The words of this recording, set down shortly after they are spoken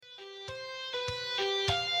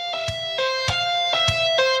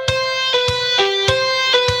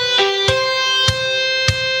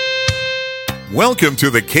Welcome to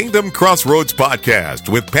the Kingdom Crossroads podcast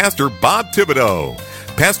with Pastor Bob Thibodeau.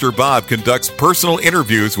 Pastor Bob conducts personal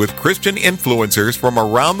interviews with Christian influencers from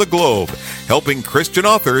around the globe, helping Christian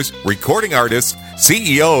authors, recording artists,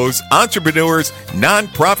 CEOs, entrepreneurs,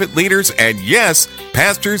 nonprofit leaders, and yes,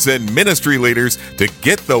 pastors and ministry leaders to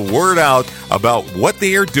get the word out about what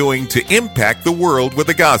they are doing to impact the world with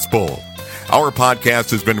the gospel. Our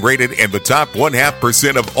podcast has been rated in the top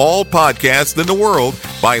 0.5% of all podcasts in the world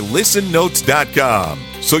by listennotes.com,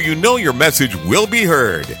 so you know your message will be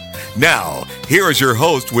heard. Now, here is your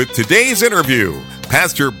host with today's interview,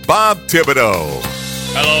 Pastor Bob Thibodeau.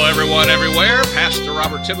 Hello, everyone, everywhere. Pastor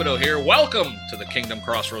Robert Thibodeau here. Welcome to the Kingdom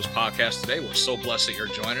Crossroads podcast today. We're so blessed that you're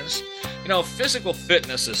joining us. You know, physical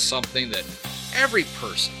fitness is something that every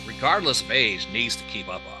person, regardless of age, needs to keep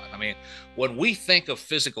up on. I mean, when we think of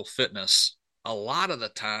physical fitness, a lot of the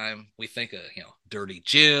time we think of, dirty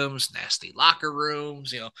gyms, nasty locker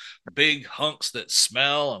rooms, big hunks that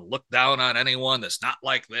smell and look down on anyone that's not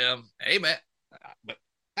like them. Hey, man, but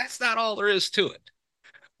that's not all there is to it.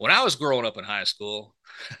 When I was growing up in high school,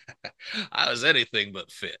 I was anything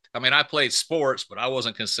but fit. I mean, I played sports, but I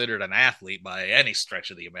wasn't considered an athlete by any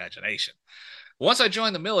stretch of the imagination. Once I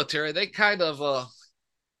joined the military, they kind of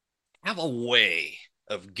have a way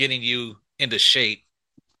of getting you into shape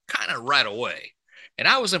kind of right away. And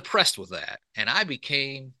I was impressed with that. And I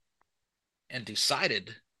became and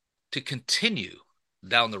decided to continue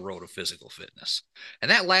down the road of physical fitness.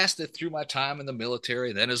 And that lasted through my time in the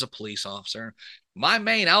military, then as a police officer. My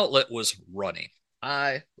main outlet was running.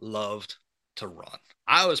 I loved to run.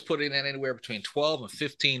 I was putting in anywhere between 12 and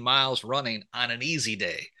 15 miles running on an easy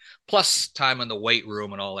day, plus time in the weight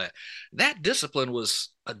room and all that. That discipline was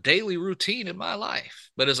a daily routine in my life.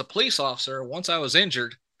 But as a police officer, once I was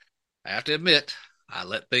injured, I have to admit, I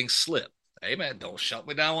let things slip. Hey, man, don't shut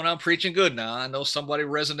me down when I'm preaching good now. I know somebody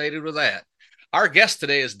resonated with that. Our guest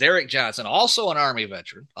today is Derrick Johnson, also an Army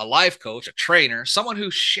veteran, a life coach, a trainer, someone who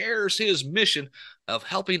shares his mission of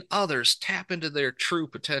helping others tap into their true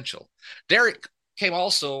potential. Derrick came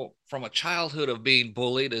also from a childhood of being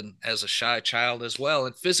bullied and as a shy child as well,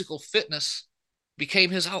 and physical fitness became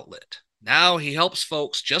his outlet. Now he helps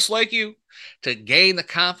folks just like you to gain the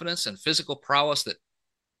confidence and physical prowess that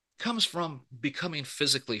comes from becoming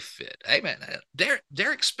physically fit. Amen.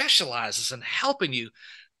 Derrick specializes in helping you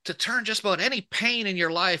to turn just about any pain in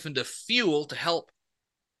your life into fuel to help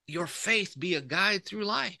your faith be a guide through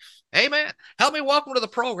life. Amen. Help me welcome to the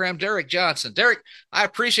program, Derrick Johnson. Derrick, I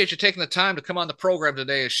appreciate you taking the time to come on the program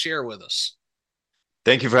today and share with us.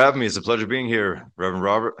 Thank you for having me. It's a pleasure being here, Reverend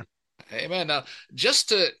Robert. Amen. Now, just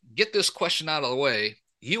to get this question out of the way,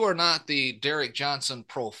 you are not the Derrick Johnson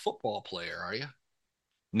pro football player, are you?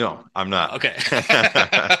 No, I'm not. Okay.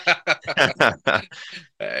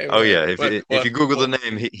 Hey, oh, yeah. If you Google the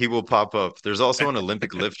name, he will pop up. There's also an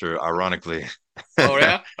Olympic lifter, ironically. Oh,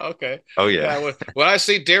 yeah? Okay. Oh, yeah. When I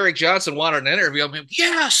see Derrick Johnson wanted an interview, I'm like,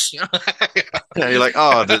 yes! You're like,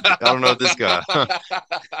 I don't know this guy.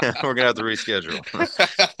 We're going to have to reschedule.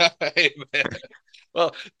 Amen.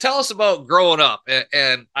 Well, tell us about growing up.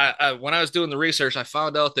 And I when I was doing the research, I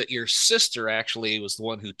found out that your sister actually was the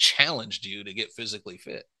one who challenged you to get physically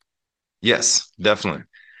fit. Yes, definitely.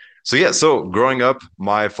 So growing up,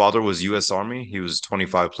 my father was U.S. Army. He was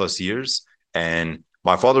 25 plus years. And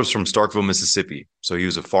my father's from Starkville, Mississippi. So he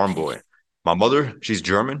was a farm boy. My mother, she's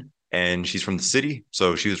German and she's from the city.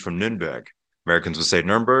 So she was from Nuremberg. Americans would say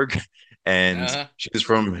Nuremberg. And she was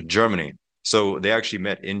from Germany. So they actually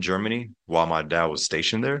met in Germany while my dad was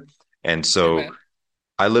stationed there. And so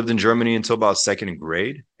I lived in Germany until about second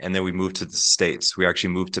grade. And then we moved to the States. We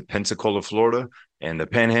actually moved to Pensacola, Florida, and the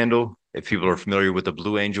Panhandle. If people are familiar with the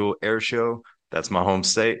Blue Angel Air Show, that's my home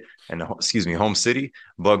state and home city.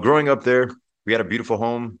 But growing up there, we had a beautiful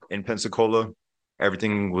home in Pensacola.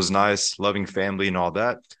 Everything was nice, loving family and all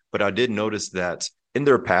that. But I did notice that in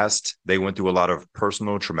their past, they went through a lot of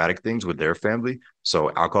personal traumatic things with their family. So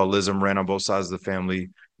alcoholism ran on both sides of the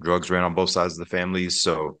family. Drugs ran on both sides of the family.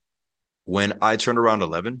 So when I turned around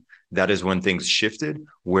 11, that is when things shifted,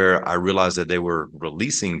 where I realized that they were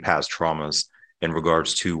releasing past traumas in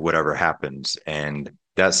regards to whatever happened. And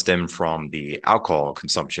that stemmed from the alcohol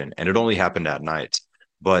consumption. And it only happened at night.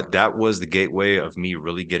 But that was the gateway of me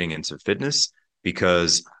really getting into fitness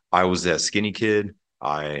because I was that skinny kid.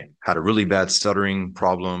 I had a really bad stuttering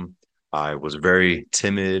problem. I was very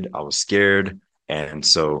timid. I was scared. And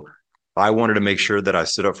so I wanted to make sure that I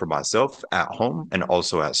stood up for myself at home and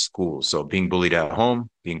also at school. So being bullied at home,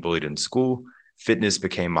 being bullied in school, fitness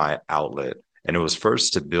became my outlet. And it was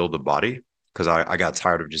first to build the body because I got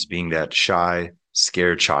tired of just being that shy,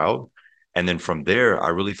 scared child. And then from there, I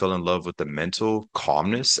really fell in love with the mental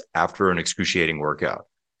calmness after an excruciating workout.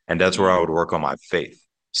 And that's where I would work on my faith.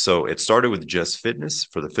 So it started with just fitness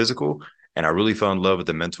for the physical. And I really fell in love with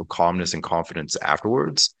the mental calmness and confidence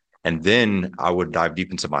afterwards. And then I would dive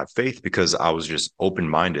deep into my faith because I was just open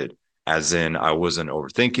minded, as in I wasn't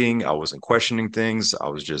overthinking, I wasn't questioning things. I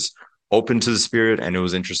was just open to the spirit, and it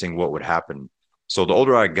was interesting what would happen. So the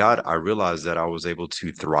older I got, I realized that I was able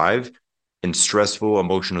to thrive in stressful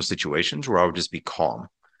emotional situations where I would just be calm.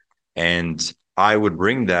 And I would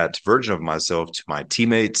bring that version of myself to my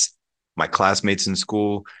teammates, my classmates in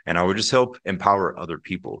school, and I would just help empower other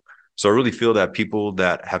people. So I really feel that people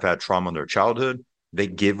that have had trauma in their childhood, they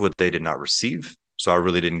give what they did not receive. So I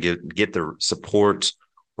really didn't get the support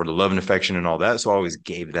or the love and affection and all that. So I always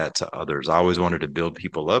gave that to others. I always wanted to build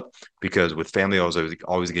people up because with family, I was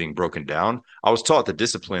always getting broken down. I was taught the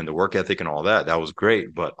discipline, the work ethic, and all that. That was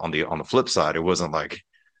great. But on the flip side, it wasn't like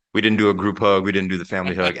we didn't do a group hug, we didn't do the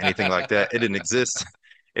family hug, anything like that. It didn't exist.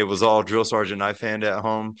 It was all drill sergeant knife hand at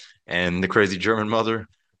home and the crazy German mother.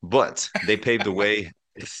 But they paved the way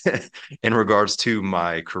in regards to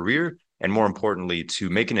my career and more importantly to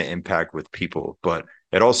making an impact with people. But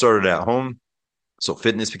it all started at home. So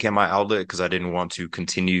fitness became my outlet because I didn't want to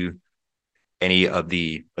continue any of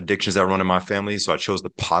the addictions that run in my family. So I chose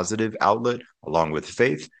the positive outlet along with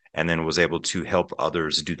faith and then was able to help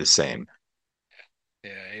others do the same.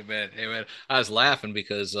 Yeah, amen, amen. I was laughing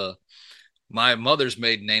because my mother's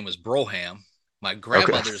maiden name was Broham. My Okay.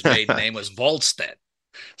 grandmother's maiden name was Volstead.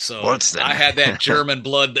 So What's I had that German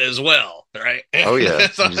blood as well, right? Oh yeah,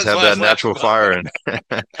 So you just that's have why I that was laughing natural about fire and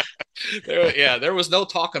that. There was no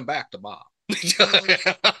talking back to mom.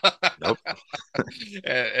 nope.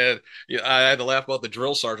 And yeah, I had to laugh about the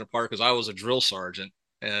drill sergeant part because I was a drill sergeant,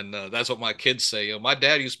 and that's what my kids say. My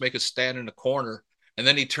dad used to make us stand in the corner, and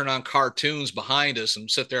then he'd turn on cartoons behind us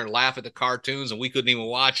and sit there and laugh at the cartoons, and we couldn't even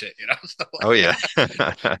watch it. So Oh yeah.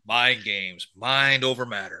 mind games, mind over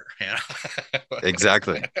matter.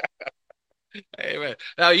 Exactly. Amen.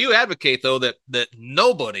 Now you advocate though that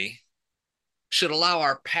nobody should allow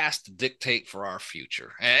our past to dictate for our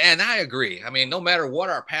future, and I agree. I mean, no matter what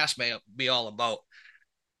our past may be all about,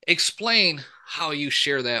 explain how you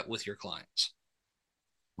share that with your clients.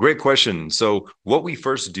 Great question. So what we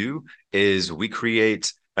first do is we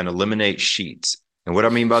create an eliminate sheet. And what I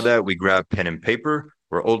mean by that, we grab pen and paper.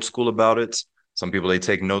 We're old school about it. Some people, they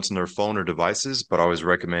take notes on their phone or devices, but I always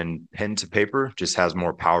recommend pen to paper, just has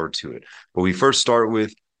more power to it. But we first start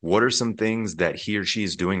with what are some things that he or she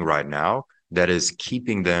is doing right now that is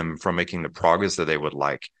keeping them from making the progress that they would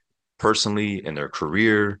like personally in their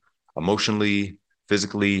career, emotionally,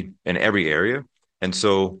 physically, in every area. And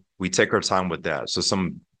so we take our time with that. So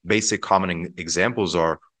some basic common examples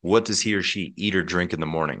are what does he or she eat or drink in the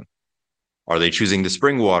morning? Are they choosing the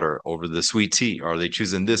spring water over the sweet tea? Are they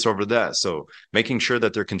choosing this over that? So making sure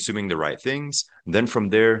that they're consuming the right things. Then from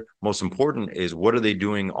there, most important is what are they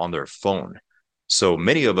doing on their phone? So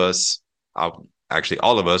many of us, actually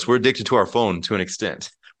all of us, we're addicted to our phone to an extent,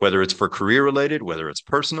 whether it's for career related, whether it's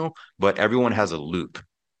personal, but everyone has a loop.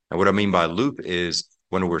 And what I mean by loop is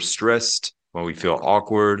when we're stressed, when we feel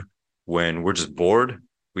awkward, when we're just bored,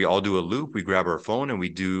 we all do a loop. We grab our phone and we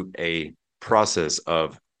do a process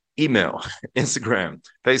of email, Instagram,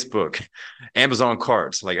 Facebook, Amazon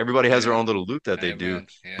carts. Like everybody has their Yeah. own little loop that they do. Amen.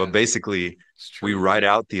 Yeah, But basically, it's we true. write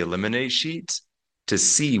out the eliminate sheet to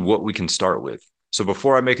see what we can start with. So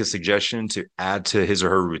before I make a suggestion to add to his or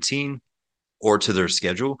her routine or to their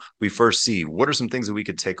schedule, we first see what are some things that we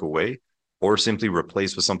could take away or simply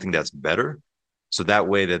replace with something that's better. So that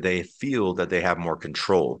way that they feel that they have more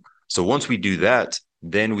control. So once we do that,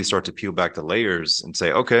 then we start to peel back the layers and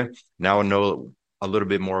say, okay, now I know a little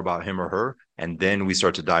bit more about him or her. And then we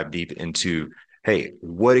start to dive deep into, hey,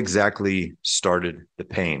 what exactly started the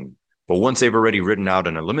pain? But once they've already written out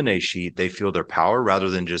an eliminate sheet, they feel their power rather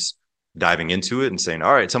than just diving into it and saying,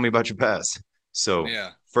 all right, tell me about your past. So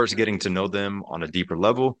Yeah. first getting to know them on a deeper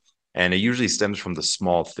level. And it usually stems from the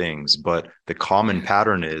small things. But the common Yeah.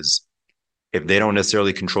 pattern is if they don't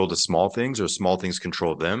necessarily control the small things or small things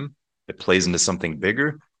control them, it plays into something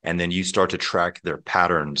bigger. And then you start to track their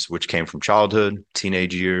patterns, which came from childhood,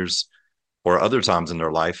 teenage years, or other times in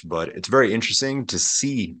their life. But it's very interesting to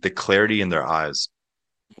see the clarity in their eyes.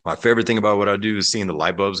 My favorite thing about what I do is seeing the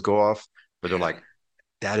light bulbs go off where they're Yeah. like,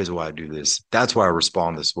 that is why I do this. That's why I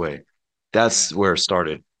respond this way. Yeah. That's where it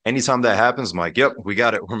started. Anytime that happens, I'm like, yep, we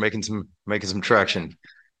got it. We're making some Amen. traction.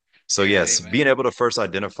 So Yeah. yes, Amen. being able to first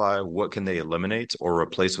identify what can they eliminate or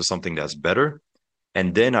replace with something that's better,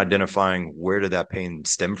 and then identifying where did that pain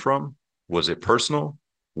stem from? Was it personal?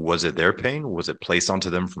 Was it their pain? Was it placed onto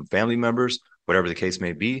them from family members? whatever the case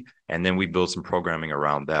may be. And then we build some programming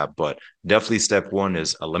around that. But definitely step one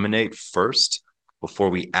is eliminate first before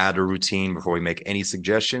we add a routine, before we make any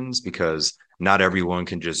suggestions, because not everyone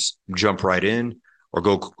can just jump right in or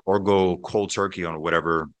go cold turkey on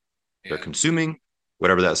whatever they're Yeah. consuming,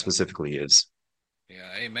 whatever that specifically is.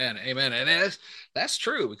 Yeah. Amen. Amen. And that's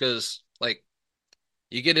true because like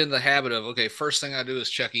you get in the habit of, okay, first thing I do is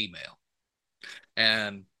check email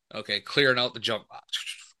and okay, clearing out the junk box,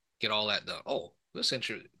 get all that done. Oh, looks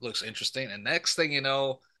interesting. And next thing you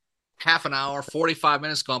know, half an hour, 45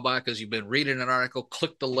 minutes gone by because you've been reading an article,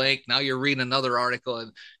 click the link. Now you're reading another article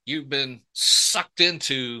and you've been sucked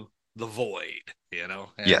into the void,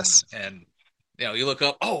 Yes. and, you look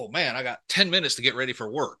up, oh man, I got 10 minutes to get ready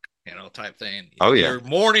for work, type thing. Oh, yeah. Your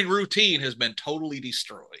morning routine has been totally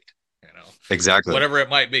destroyed, Exactly. whatever it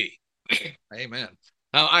might be. Amen.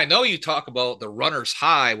 Now, I know you talk about the runner's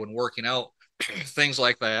high when working out, things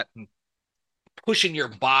like that, and pushing your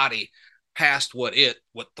body past what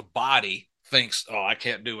the body thinks, oh, I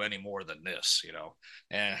can't do any more than this,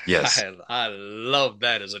 And Yes. I love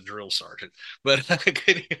that as a drill sergeant. But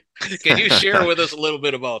can you share with us a little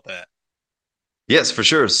bit about that? Yes, for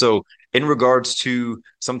sure. So, in regards to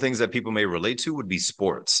some things that people may relate to, would be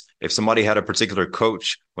sports. If somebody had a particular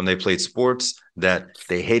coach when they played sports that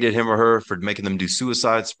they hated him or her for making them do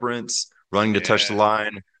suicide sprints, running to touch the Yeah.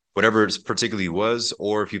 line, whatever it particularly was,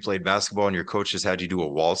 or if you played basketball and your coach just had you do a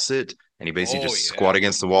wall sit and you basically Oh just yeah. squat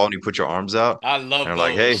against the wall and you put your arms out I and love are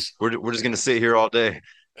like, hey, those. we're just going Yeah. to sit here all day.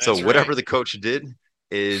 So, That's right. whatever the coach did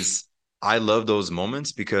is I love those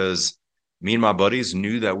moments because me and my buddies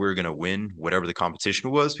knew that we were going to win whatever the competition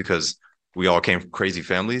was because we all came from crazy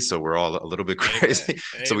families. So we're all a little bit Amen. crazy.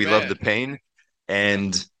 So we love Amen. the pain. Yep.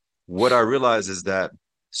 And what I realized is that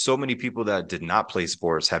so many people that did not play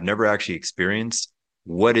sports have never actually experienced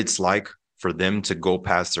what it's like for them to go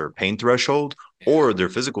past their pain threshold Yeah. or their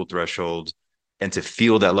physical threshold and to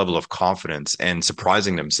feel that level of confidence and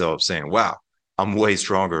surprising themselves saying, wow, I'm way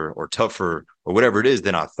stronger or tougher or whatever it is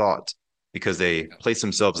than I thought because they Yep. place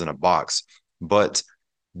themselves in a box. But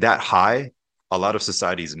that high, a lot of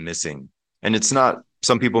society is missing. And it's Yeah. not,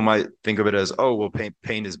 some people might think of it as, oh, well,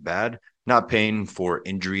 pain is bad. Not pain for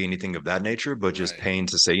injury, anything of that nature, but just Right. pain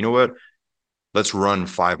to say, you know what? Let's run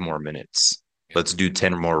 5 more minutes. Yep. Let's do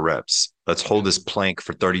 10 more reps. Let's hold Yep. this plank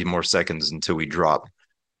for 30 more seconds until we drop.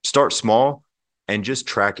 Start small and just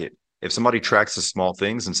track it. If somebody Yeah. tracks the small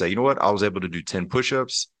things and say, you know what, I was able to do 10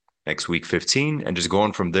 push-ups, next week 15, and just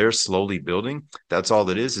going from there, slowly building, that's all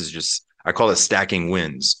it is just, I call it stacking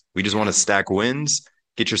wins. We just want Yeah. to stack wins,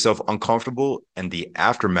 get yourself uncomfortable, and the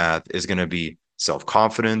aftermath is going to be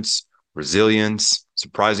self-confidence, resilience,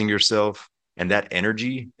 surprising yourself, and that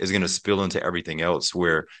energy is going to spill into everything else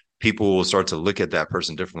where people will start to look at that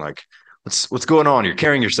person different, like, what's going on? You're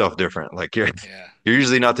carrying yourself different. Like Yeah. you're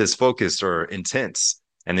usually not this focused or intense.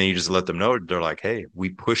 And then you just let them know, they're like, hey, we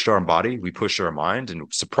pushed our body, we pushed our mind and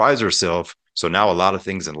surprised ourselves. So now a lot of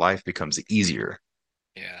things in life becomes easier.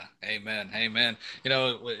 Yeah. Amen. Amen.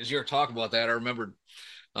 As you were talking about that, I remembered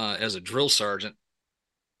as a drill sergeant,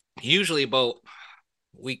 usually about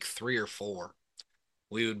week 3 or 4,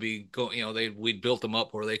 we would be going, we'd built them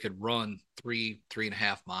up where they could run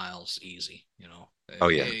 3.5 miles easy, Oh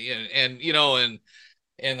yeah, and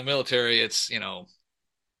in the military, it's,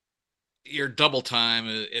 your double time.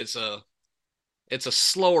 It's a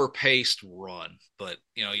slower paced run, but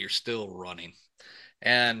you're still running.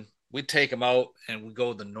 And we'd take them out and we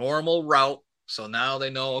go the normal route. So now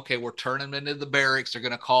they know, okay, we're turning them into the barracks. They're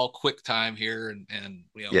going to call quick time here, and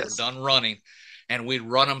we're yes, done running. And we'd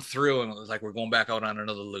run them through, and it was like we're going back out on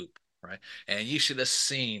another loop, right? And you should have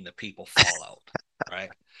seen the people fall out,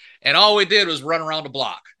 right? And all we did was run around the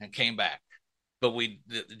block and came back. But we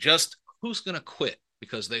just who's going to quit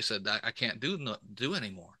because they said I can't do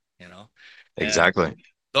anymore, and exactly.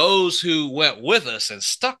 those who went with us and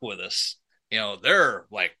stuck with us, they're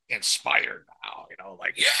like inspired now,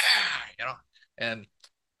 like, yeah, and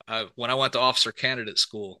when I went to officer candidate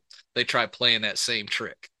school, they tried playing that same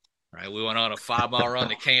trick, right? We went on a 5 mile run,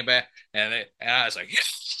 they came back, and I was like,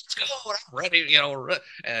 yes, let's go, I'm ready,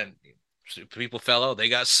 and people fell out, they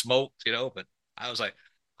got smoked, but I was like,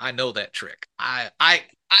 I know that trick. I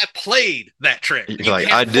played that trick. You're You like,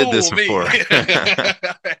 I can't did this fool me.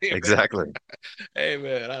 before. Exactly. Hey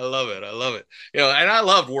man, I love it. I love it. And I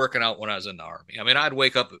loved working out when I was in the Army. I mean, I'd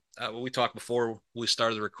wake up. We talked before we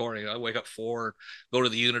started the recording. I'd wake up 4, go to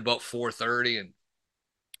the unit about 4:30, and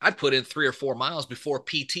I'd put in 3 or 4 miles before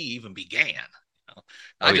PT even began. I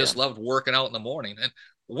Oh yeah. just loved working out in the morning. And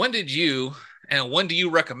when do you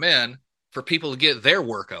recommend for people to get their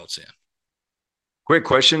workouts in? Great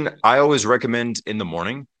question. I always recommend in the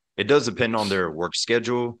morning It does depend on their work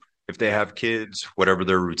schedule, if they Yeah. have kids, whatever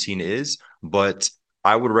their routine is. But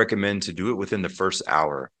I would recommend to do it within the first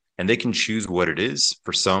hour. And they can choose what it is.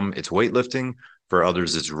 For some, it's weightlifting. For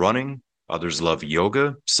others, it's running. Others love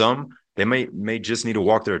yoga. Some they may just need to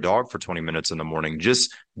walk their dog for 20 minutes in the morning.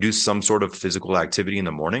 Just do some sort of physical activity in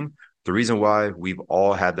the morning. The reason why we've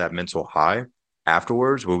all had that mental high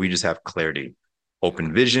afterwards, where we just have clarity,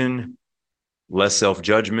 open vision, less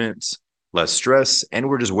self-judgment, less stress, and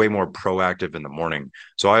we're just way more proactive in the morning.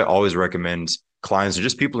 So I always recommend clients and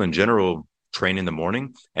just people in general train in the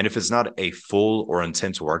morning. And if it's not a full or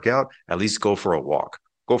intense workout, at least go for a walk.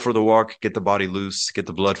 Go for the walk, get the body loose, get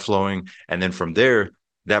the blood flowing. And then from there,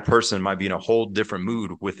 that person might be in a whole different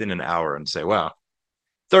mood within an hour and say, wow,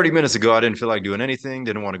 30 minutes ago, I didn't feel like doing anything,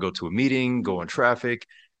 didn't want to go to a meeting, go in traffic.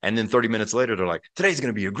 And then 30 minutes later, they're like, today's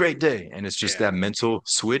going to be a great day. And it's just Yeah. that mental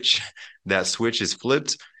switch. That switch is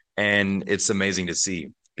flipped. And it's amazing to see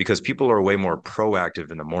because people are way more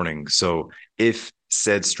proactive in the morning. So if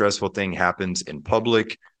said stressful thing happens in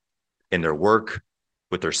public, in their work,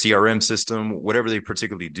 with their CRM system, whatever they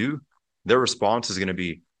particularly do, their response is going to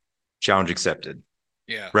be challenge accepted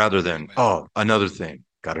Yeah. rather than, Amen. oh, another thing,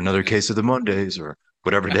 got another case of the Mondays or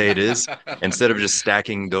whatever day it is, instead of just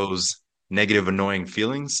stacking those negative, annoying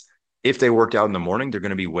feelings. If they worked out in the morning, they're going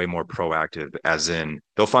to be way more proactive, as in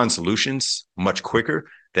they'll find solutions much quicker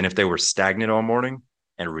than if they were stagnant all morning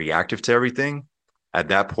and reactive to everything. At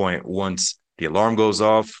that point, once the alarm goes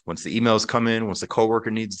off, once the emails come in, once the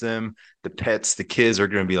coworker needs them, the pets, the kids are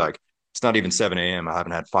going to be like, it's not even 7 a.m. I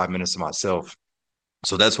haven't had 5 minutes to myself.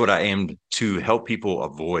 So that's what I aimed to help people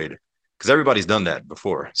avoid because everybody's done that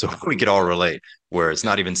before. So we could all relate where it's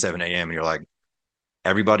Yeah. not even 7 a.m. and you're like,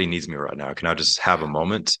 everybody needs me right now. Can I just have a Yeah.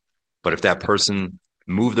 moment? But if that person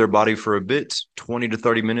moved their body for a bit, 20 to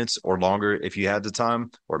 30 minutes or longer, if you had the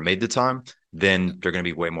time or made the time, then they're going to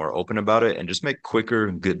be way more open about it and just make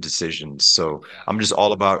quicker, good decisions. So Yeah. I'm just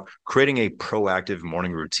all about creating a proactive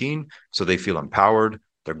morning routine so they feel empowered,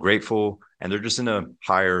 they're grateful, and they're just in a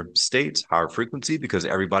higher state, higher frequency because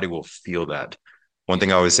everybody will feel that. One thing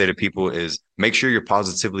I Yeah. always say to people is make sure you're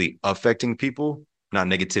positively affecting people, not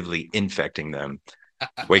negatively infecting them.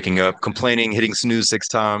 Waking up, complaining, hitting snooze 6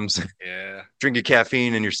 times, Yeah. drinking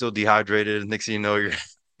caffeine, and you're still dehydrated. Next thing you know, your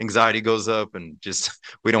anxiety goes up, and just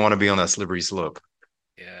we don't want to be on that slippery slope.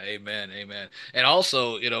 Yeah. Amen. Amen. And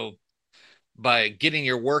also, by getting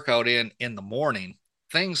your workout in the morning,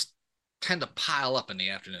 things tend to pile up in the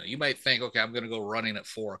afternoon. You might think, okay, I'm going to go running at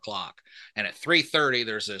 4 o'clock, and at 3:30,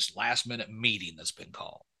 there's this last minute meeting that's been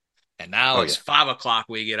called. And now Oh it's yeah, 5 o'clock.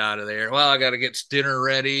 We get out of there. Well, I got to get dinner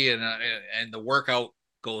ready, and the workout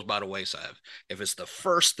goes by the wayside. If it's the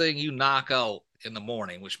first thing you knock out in the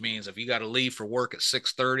morning, which means if you got to leave for work at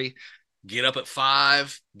 6:30, get up at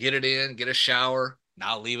 5, get it in, get a shower.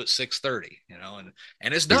 Now leave at 6:30.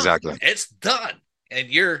 And it's done. exactly. It's done, and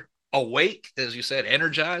you're awake, as you said,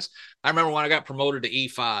 energized. I remember when I got promoted to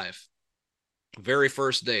E5, very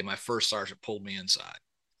first day, my first sergeant pulled me inside.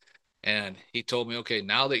 And he told me, okay,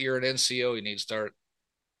 now that you're an NCO, you need to start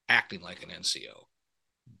acting like an NCO.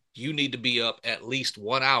 You need to be up at least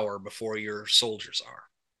 1 hour before your soldiers are.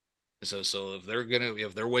 So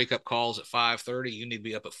if their wake up calls at 5:30, you need to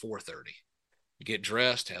be up at 4:30. Get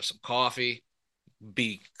dressed, have some coffee,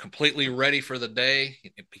 be completely ready for the day.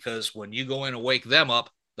 Because when you go in and wake them up,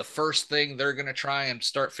 the first thing they're going to try and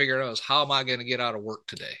start figuring out is how am I going to get out of work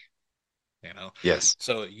today? you know Yes,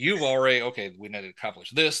 so you've already, okay, we need to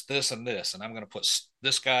accomplish this and this, and I'm going to put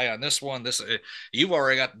this guy on this one, you've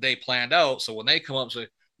already got the day planned out. So when they come up and say,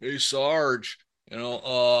 hey Sarge,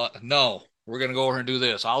 no, we're going to go over and do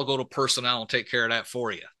this, I'll go to personnel and take care of that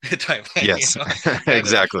for you type thing, yes, and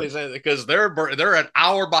exactly, because they're an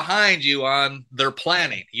hour behind you on their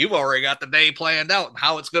planning. You've already got the day planned out and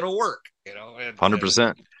how it's going to work, and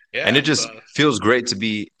 100%. And yeah, it just feels great to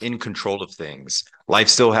be in control of things. Life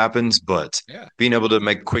still happens, but yeah, being able to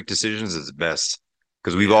make quick decisions is best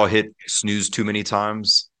because we've yeah, all hit snooze too many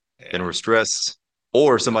times. Then yeah, we're stressed,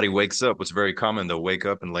 or somebody wakes up. What's very common, they'll wake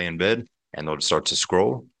up and lay in bed and they'll start to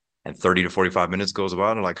scroll, and 30 to 45 minutes goes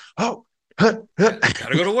by, and they're like, oh, yeah,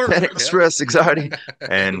 gotta go to work. panic, Yeah. stress, anxiety.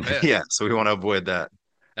 And Amen. yeah, so we want to avoid that.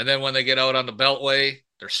 And then when they get out on the beltway,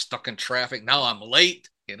 they're stuck in traffic. Now I'm late,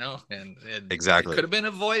 and it Exactly. could have been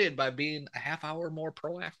avoided by being a half hour more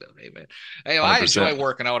proactive. Amen. I enjoy 100%.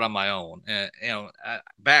 working out on my own. And,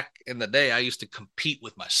 back in the day, I used to compete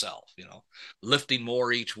with myself, lifting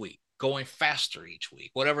more each week, going faster each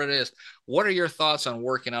week, whatever it is. What are your thoughts on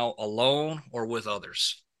working out alone or with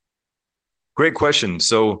others? Great question.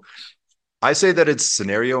 So I say that it's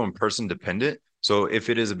scenario and person dependent So if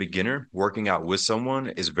it is a beginner, working out with someone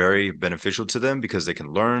is very beneficial to them because they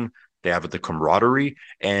can learn, they have the camaraderie,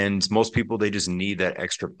 and most people, they just need that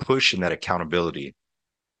extra push and that accountability.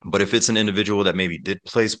 But if it's an individual that maybe did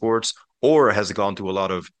play sports or has gone through a lot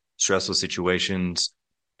of stressful situations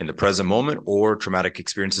in the present moment or traumatic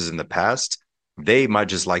experiences in the past, they might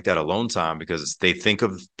just like that alone time because they think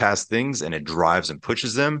of past things and it drives and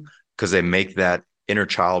pushes them because they make that inner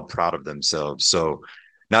child proud of themselves. So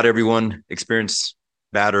not everyone experience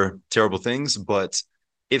bad or terrible things, but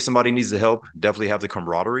if somebody needs the help, definitely have the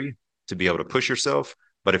camaraderie to be able to push yourself.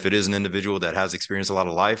 But if it is an individual that has experienced a lot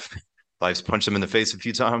of life's punched them in the face a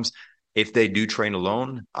few times. If they do train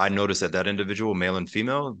alone, I notice that individual, male and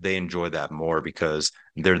female, they enjoy that more because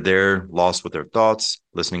they're there, lost with their thoughts,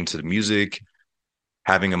 listening to the music,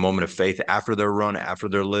 having a moment of faith after their run, after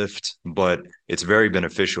their lift. But it's very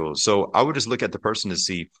beneficial. So I would just look at the person to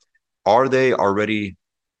see, are they already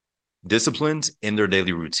disciplined in their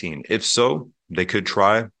daily routine? If so, they could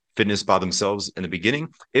try fitness by themselves in the beginning.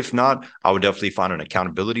 If not, I would definitely find an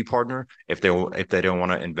accountability partner if they don't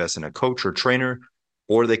want to invest in a coach or trainer,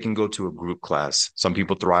 or they can go to a group class. Some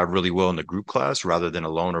people thrive really well in the group class rather than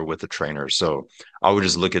alone or with a trainer. So I would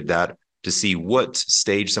just look at that to see what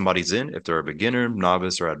stage somebody's in, if they're a beginner,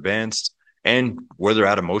 novice, or advanced, and where they're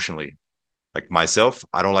at emotionally. Like myself,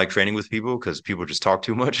 I don't like training with people because people just talk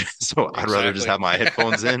too much. So I'd rather just Exactly. have my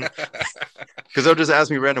headphones in because they'll just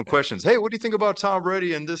ask me random questions. Hey, what do you think about Tom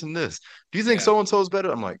Brady and this and this? Do you think Yeah. so and so is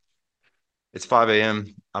better? I'm like, it's 5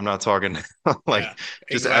 a.m. I'm not talking. Like, Yeah.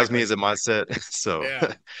 just ask me, Exactly. is it my set? So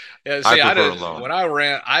Yeah. Yeah. I See, I prefer did alone. when I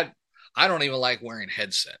ran, I don't even like wearing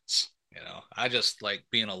headsets. I just like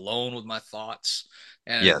being alone with my thoughts.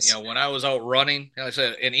 And Yes. when I was out running, like I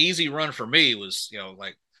said, an easy run for me was,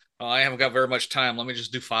 like, oh, I haven't got very much time. Let me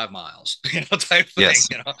just do 5 miles, type thing, Yes.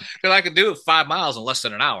 because I could do 5 miles in less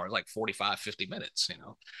than an hour, like 45, 50 minutes, and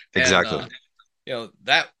Exactly.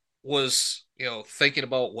 that was thinking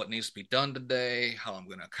about what needs to be done today, how I'm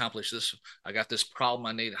going to accomplish this. I got this problem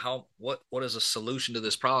I need. What is a solution to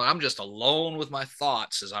this problem? I'm just alone with my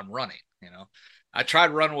thoughts as I'm running. I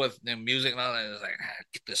tried running with music and all that. It was like,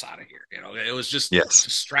 get this out of here. It was just Yes.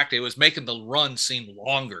 distracting. It was making the run seem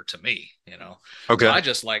longer to me. So Okay. I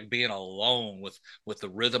just like being alone with the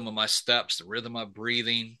rhythm of my steps, the rhythm of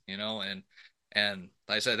breathing, and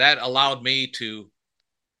like I said, that allowed me to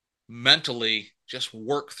mentally just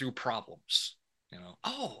work through problems.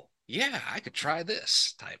 Oh yeah, I could try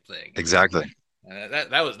this type thing. Exactly.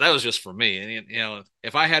 That was just for me. And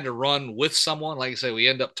if I had to run with someone, like I say, we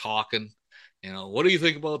end up talking. What do you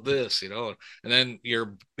think about this? And then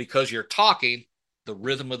because you're talking, the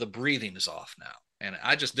rhythm of the breathing is off now, and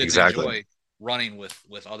I just didn't Exactly. enjoy running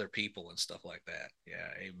with other people and stuff like that. Yeah,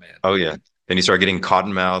 amen. Oh yeah. Then you start getting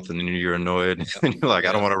cotton mouth and then you're annoyed Yep, and you're like,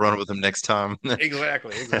 I don't yep. want to run with him next time.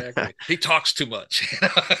 Exactly. He talks too much.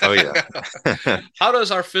 Oh yeah. How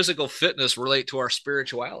does our physical fitness relate to our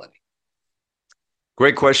spirituality?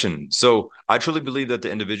 Great question. So I truly believe that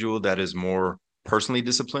the individual that is more personally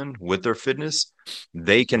disciplined with their fitness,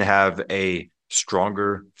 they can have a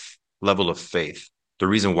stronger level of faith. The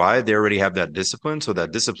reason why they already have that discipline, so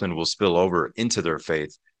that discipline will spill over into their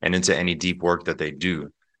faith and into any deep work that they do.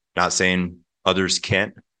 Not saying others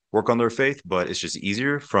can't work on their faith, but it's just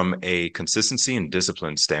easier from a consistency and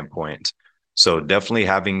discipline standpoint. So definitely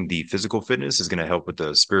having the physical fitness is going to help with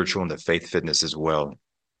the spiritual and the faith fitness as well.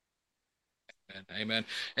 Amen.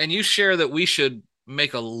 And you share that we should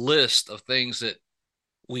make a list of things that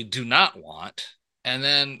we do not want. And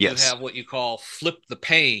then you Yes. have what you call flip the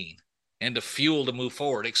pain into fuel to move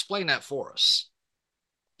forward. Explain that for us.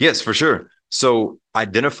 Yes, for sure. So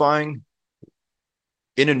identifying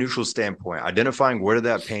in a neutral standpoint, identifying where did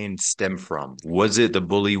that pain stem from? Was it the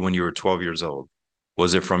bully when you were 12 years old?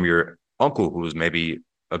 Was it from your uncle who was maybe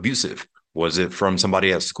abusive? Was it from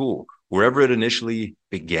somebody at school? Wherever it initially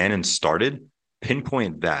began and started,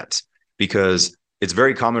 pinpoint that because it's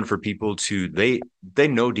very common for people to they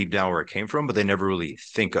know deep down where it came from, but they never really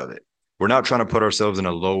think of it. We're not trying to put ourselves in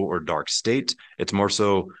a low or dark state. It's more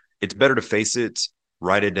so it's better to face it,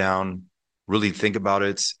 write it down, really think about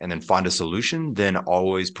it, and then find a solution than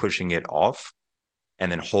always pushing it off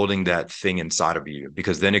and then holding that thing inside of you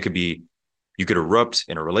because then it could be you could erupt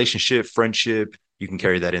in a relationship, friendship, you can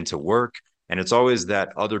carry that into work. And it's always that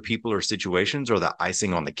other people or situations are the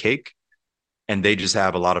icing on the cake. And they just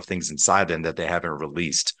have a lot of things inside them that they haven't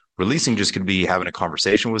released. Releasing just could be having a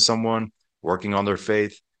conversation with someone, working on their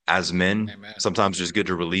faith. As men, Amen. sometimes it's good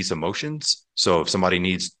to release emotions. So if somebody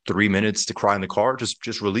needs 3 minutes to cry in the car,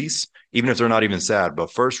 just release, even if they're not even sad.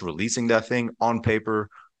 But first, releasing that thing on paper,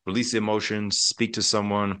 release the emotions, speak to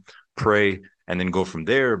someone, pray, and then go from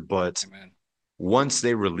there. But Amen. once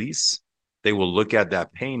they release, they will look at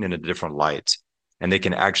that pain in a different light, and they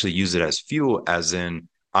can actually use it as fuel, as in,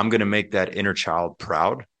 I'm going to make that inner child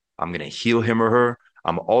proud. I'm going to heal him or her.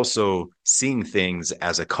 I'm also seeing things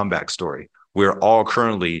as a comeback story. We're all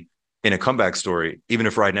currently in a comeback story, even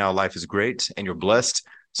if right now life is great and you're blessed.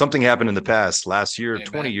 Something happened in the past, last year, Amen.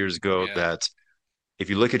 20 years ago, that if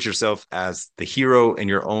you look at yourself as the hero in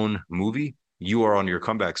your own movie, you are on your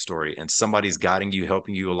comeback story, and somebody's guiding you,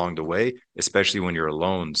 helping you along the way, especially when you're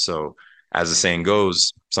alone. So as the saying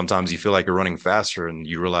goes, sometimes you feel like you're running faster and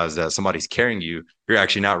you realize that somebody's carrying you. You're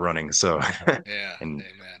actually not running. So, and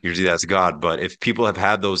usually that's God. But if people have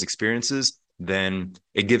had those experiences, then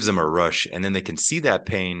it gives them a rush, and then they can see that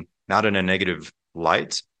pain not in a negative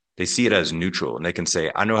light. They see it as neutral, and they can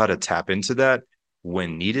say, I know how to tap into that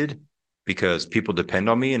when needed, because people depend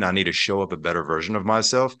on me and I need to show up a better version of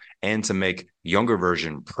myself, and to make younger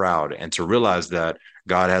version proud, and to realize that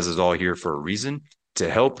God has us all here for a reason, to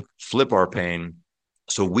help flip our pain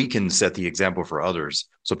so we can set the example for others.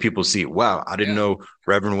 So people see, wow, I didn't know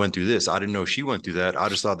Reverend went through this. I didn't know she went through that. I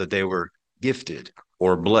just thought that they were gifted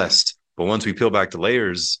or blessed. But once we peel back the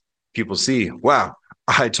layers, people see, wow,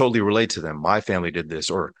 I totally relate to them. My family did this,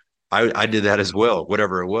 or I did that as well,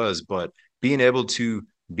 whatever it was. But being able to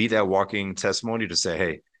be that walking testimony to say,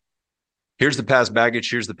 hey, here's the past baggage,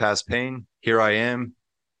 here's the past pain, here I am,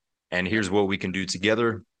 and here's what we can do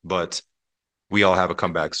together. But we all have a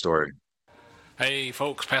comeback story. Hey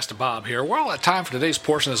folks, Pastor Bob here. We're all at time for today's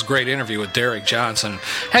portion of this great interview with Derrick Johnson.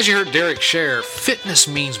 As you heard Derrick share, fitness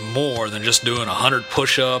means more than just doing 100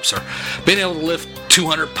 push-ups or being able to lift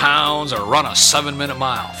 200 pounds or run a 7-minute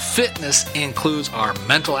mile. Fitness includes our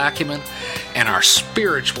mental acumen and our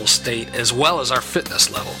spiritual state, as well as our fitness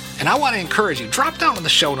level. And I want to encourage you, drop down in the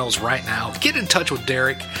show notes right now. Get in touch with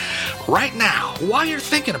Derrick right now while you're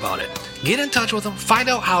thinking about it. Get in touch with him. Find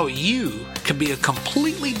out how you can be a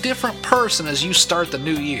completely different person as you start the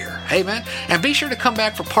new year. Amen. And be sure to come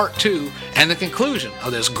back for part 2 and the conclusion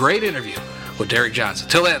of this great interview with Derrick Johnson.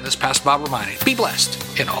 Till then, this is Pastor Bob reminding you, be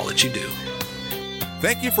blessed in all that you do.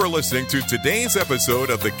 Thank you for listening to today's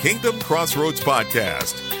episode of the Kingdom Crossroads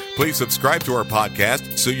Podcast. Please subscribe to our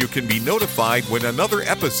podcast so you can be notified when another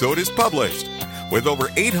episode is published. With over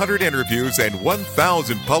 800 interviews and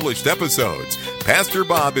 1,000 published episodes, Pastor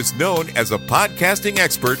Bob is known as a podcasting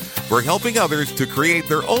expert for helping others to create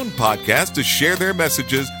their own podcast to share their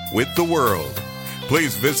messages with the world.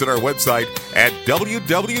 Please visit our website at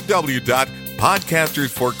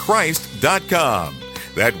www.podcastersforchrist.com.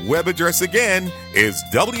 That web address again is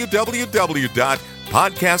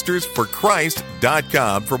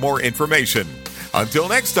www.podcastersforchrist.com for more information. Until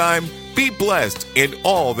next time, be blessed in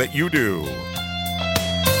all that you do.